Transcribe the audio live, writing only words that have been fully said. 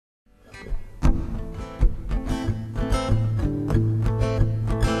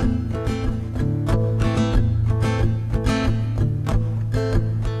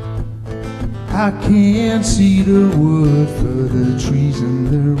I can't see the wood for the trees and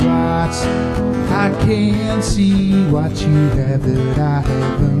the rocks. I can't see what you have that I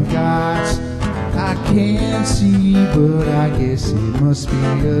haven't got. I can't see, but I guess it must be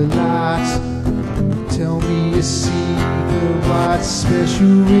a lot. Tell me a secret, what's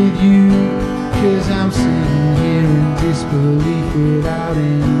special with you? 'Cause I'm sitting here in disbelief without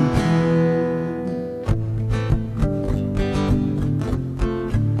any clue.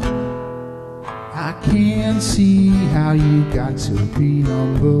 I can't see how you got to be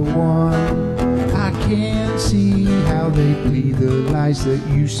number one. I can't see how they bleed the lies that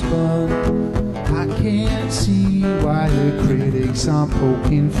you spun. I can't see why the critics aren't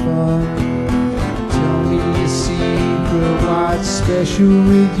poking fun. Tell me a secret, what's special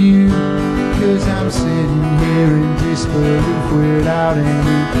with you? 'Cause I'm sitting here in disbelief without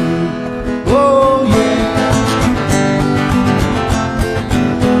any clue. Oh yeah,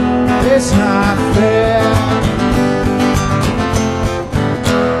 it's not fair.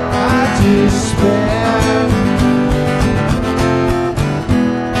 I despair.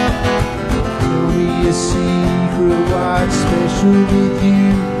 Tell me a secret, what's special with you?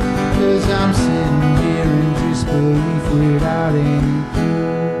 'Cause I'm sitting here in disbelief without any clue.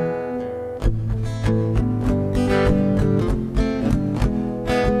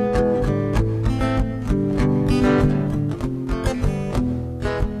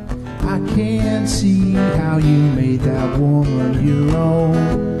 I can't see how you made that woman your own.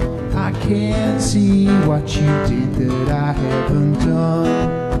 I can't see what you did that I haven't done.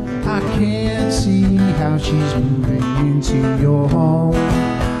 I can't see how she's moving into your home.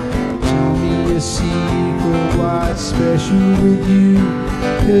 Tell me a secret, what's special with you?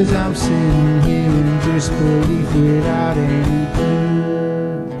 'Cause I'm sitting here in disbelief without any clue.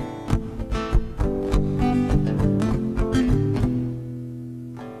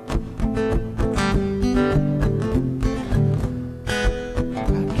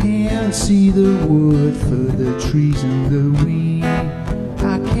 See the wood for the trees and the weed.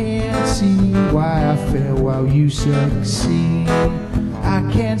 I can't see why I fail while you succeed. I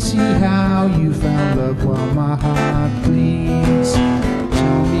can't see how you found love while my heart bleeds.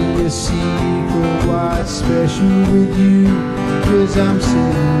 Tell me a secret, what's special with you? 'Cause I'm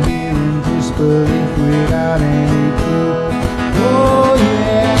sitting here in disbelief without any clue. Oh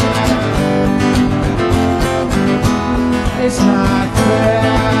yeah, it's not fair.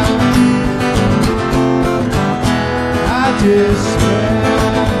 I despair.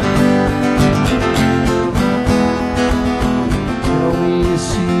 Tell me a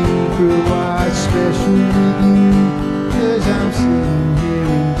secret, what's special with you? 'Cause I'm sitting here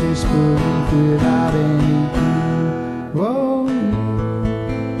in disbelief without any clue. Whoa.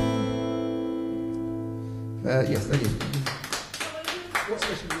 Yes, thank you. What's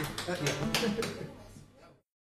special with you? Yeah.